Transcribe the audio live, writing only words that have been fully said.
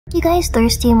You guys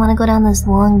thirsty and want to go down this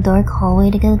long, dark hallway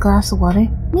to get a glass of water?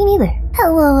 Me neither.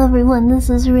 Hello everyone, this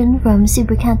is Rin from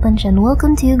Super Cat Punch and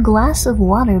welcome to Glass of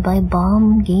Water by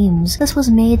Bomb Games. This was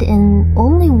made in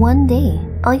only one day.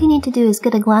 All you need to do is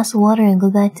get a glass of water and go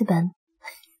back to bed.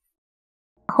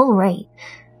 Alright.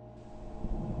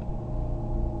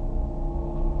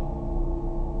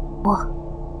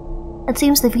 Whoa. It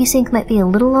seems the VSync might be a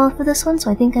little off for this one,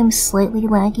 so I think I'm slightly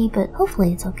laggy, but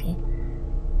hopefully it's okay.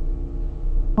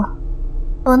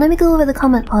 Well, let me go over the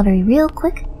comment pottery real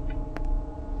quick.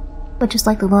 Which is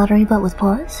like the lottery but with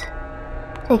paws.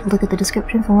 Take a look at the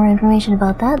description for more information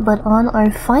about that, but on our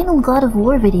final God of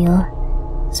War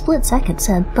video, Split Second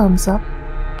said thumbs up.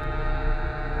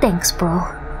 Thanks, bro.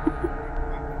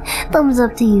 Thumbs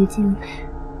up to you too.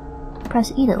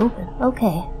 Press E to open.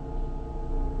 Okay.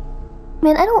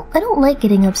 Man, I don't like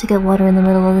getting up to get water in the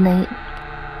middle of the night.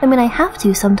 I mean, I have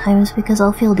to sometimes because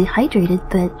I'll feel dehydrated,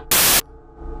 but...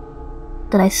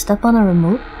 Did I step on a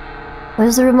remote?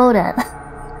 Where's the remote at?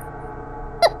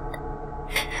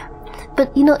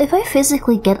 But, you know, if I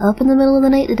physically get up in the middle of the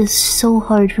night, it is so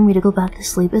hard for me to go back to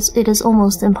sleep. It is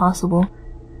almost impossible.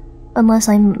 Unless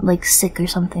I'm, like, sick or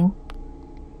something.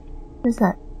 What is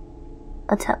that?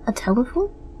 A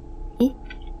telephone? Eh?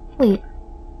 Wait.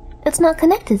 It's not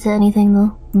connected to anything,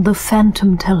 though. The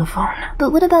phantom telephone.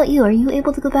 But what about you? Are you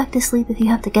able to go back to sleep if you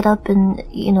have to get up and,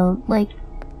 you know, like...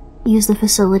 use the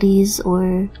facilities,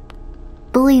 or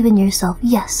believe in yourself?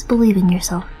 Yes, believe in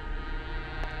yourself.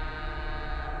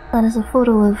 That is a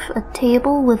photo of a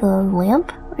table with a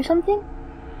lamp or something?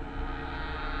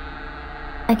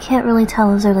 I can't really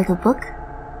tell. Is there like a book?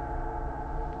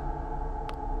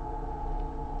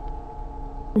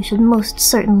 You should most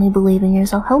certainly believe in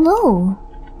yourself. Hello!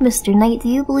 Mr. Knight, do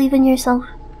you believe in yourself?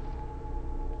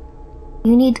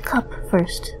 You need cup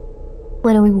first.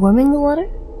 Wait, are we warming the water?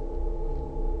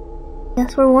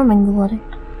 Yes, we're warming the water.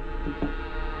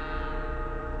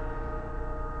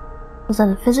 Was that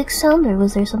a physics sound, or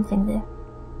was there something there?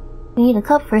 We need a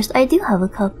cup first. I do have a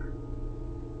cup.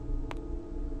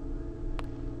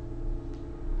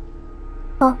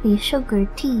 Coffee,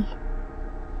 sugar, tea.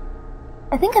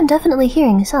 I think I'm definitely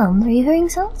hearing sound. Are you hearing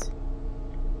sounds?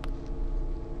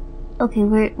 Okay,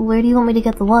 where do you want me to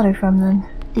get the water from, then?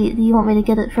 Do you want me to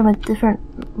get it from a different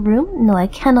room? No, I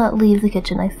cannot leave the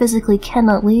kitchen. I physically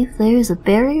cannot leave. There's a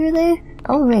barrier there?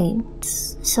 Alright.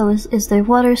 So is there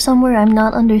water somewhere I'm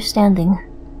not understanding?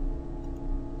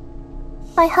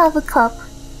 I have a cup.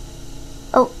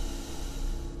 Oh.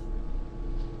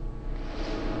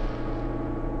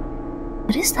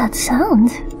 What is that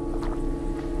sound?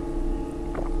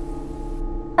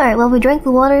 Alright, well, we drank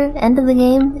the water, end of the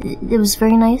game. It was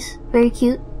very nice, very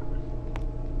cute.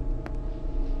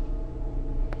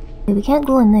 Okay, we can't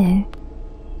go in there.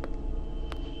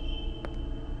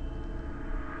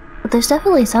 But there's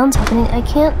definitely sounds happening. I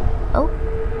can't... Oh.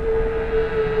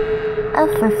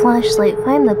 F for flashlight.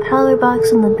 Find the power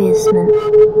box in the basement.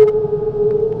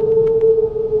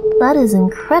 That is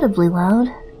incredibly loud.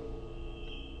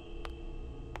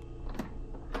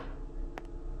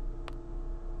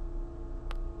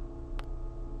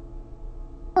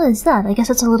 What is that? I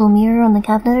guess it's a little mirror on the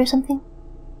cabinet or something?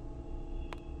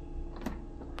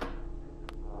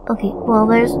 Okay, well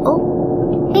there's...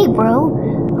 Oh! Hey bro!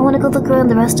 I wanna go look around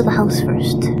the rest of the house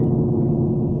first.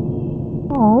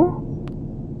 Oh.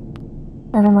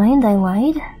 Never mind, I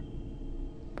lied.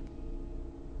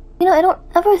 You know, I don't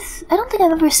think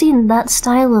I've ever seen that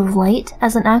style of light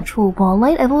as an actual wall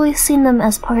light. I've always seen them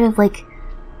as part of, like,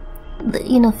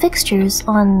 you know, fixtures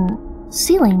on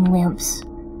ceiling lamps.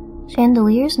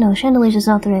 Chandeliers? No, chandeliers is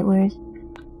not the right word.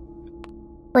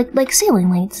 Like ceiling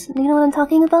lights. You know what I'm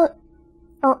talking about?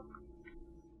 Oh.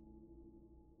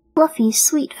 Fluffy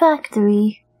Sweet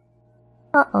Factory.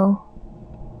 Uh-oh.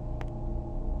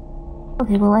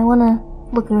 Okay, well I wanna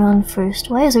look around first.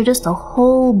 Why is there just a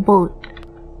whole boat?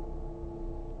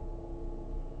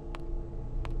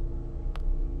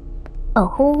 A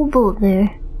whole boat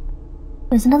there.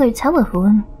 There's another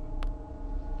telephone.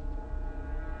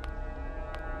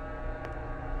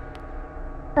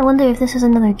 I wonder if this is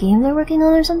another game they're working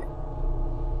on or something?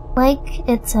 Like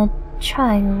it's a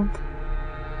child.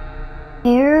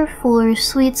 Care for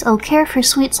sweets. Oh, care for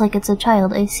sweets like it's a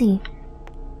child, I see.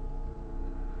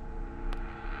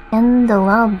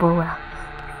 Candelabra.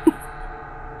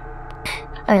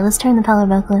 Alright, let's turn the power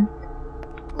back on.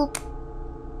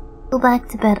 Go back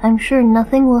to bed. I'm sure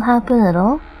nothing will happen at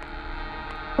all.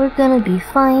 We're gonna be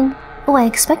fine. Oh, I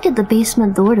expected the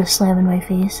basement door to slam in my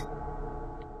face.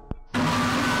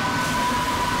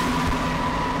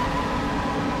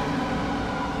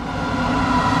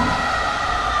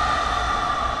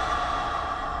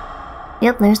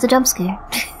 Yep, there's the jump scare.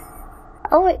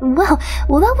 Oh,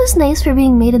 well, that was nice for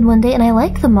being made in one day, and I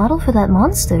like the model for that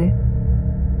monster.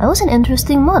 That was an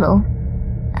interesting model.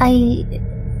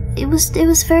 It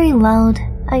was very loud.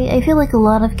 I feel like a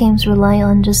lot of games rely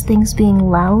on just things being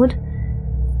loud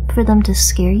for them to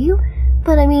scare you,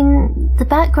 but I mean, the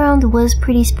background was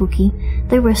pretty spooky.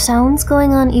 There were sounds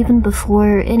going on even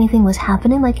before anything was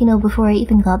happening, like, you know, before I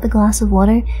even got the glass of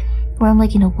water, where I'm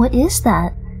like, you know, what is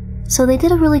that? So they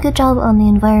did a really good job on the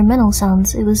environmental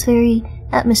sounds. It was very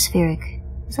atmospheric.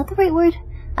 Is that the right word?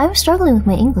 I'm struggling with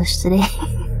my English today.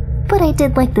 But I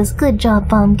did like this. Good job,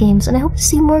 Bomb Games, and I hope to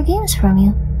see more games from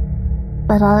you.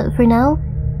 But for now,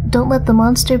 don't let the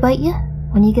monster bite you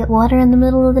when you get water in the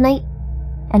middle of the night.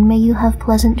 And may you have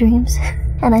pleasant dreams.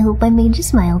 And I hope I made you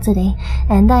smile today.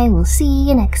 And I will see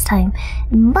you next time.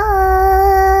 Bye!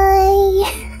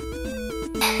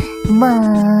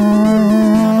 Bye!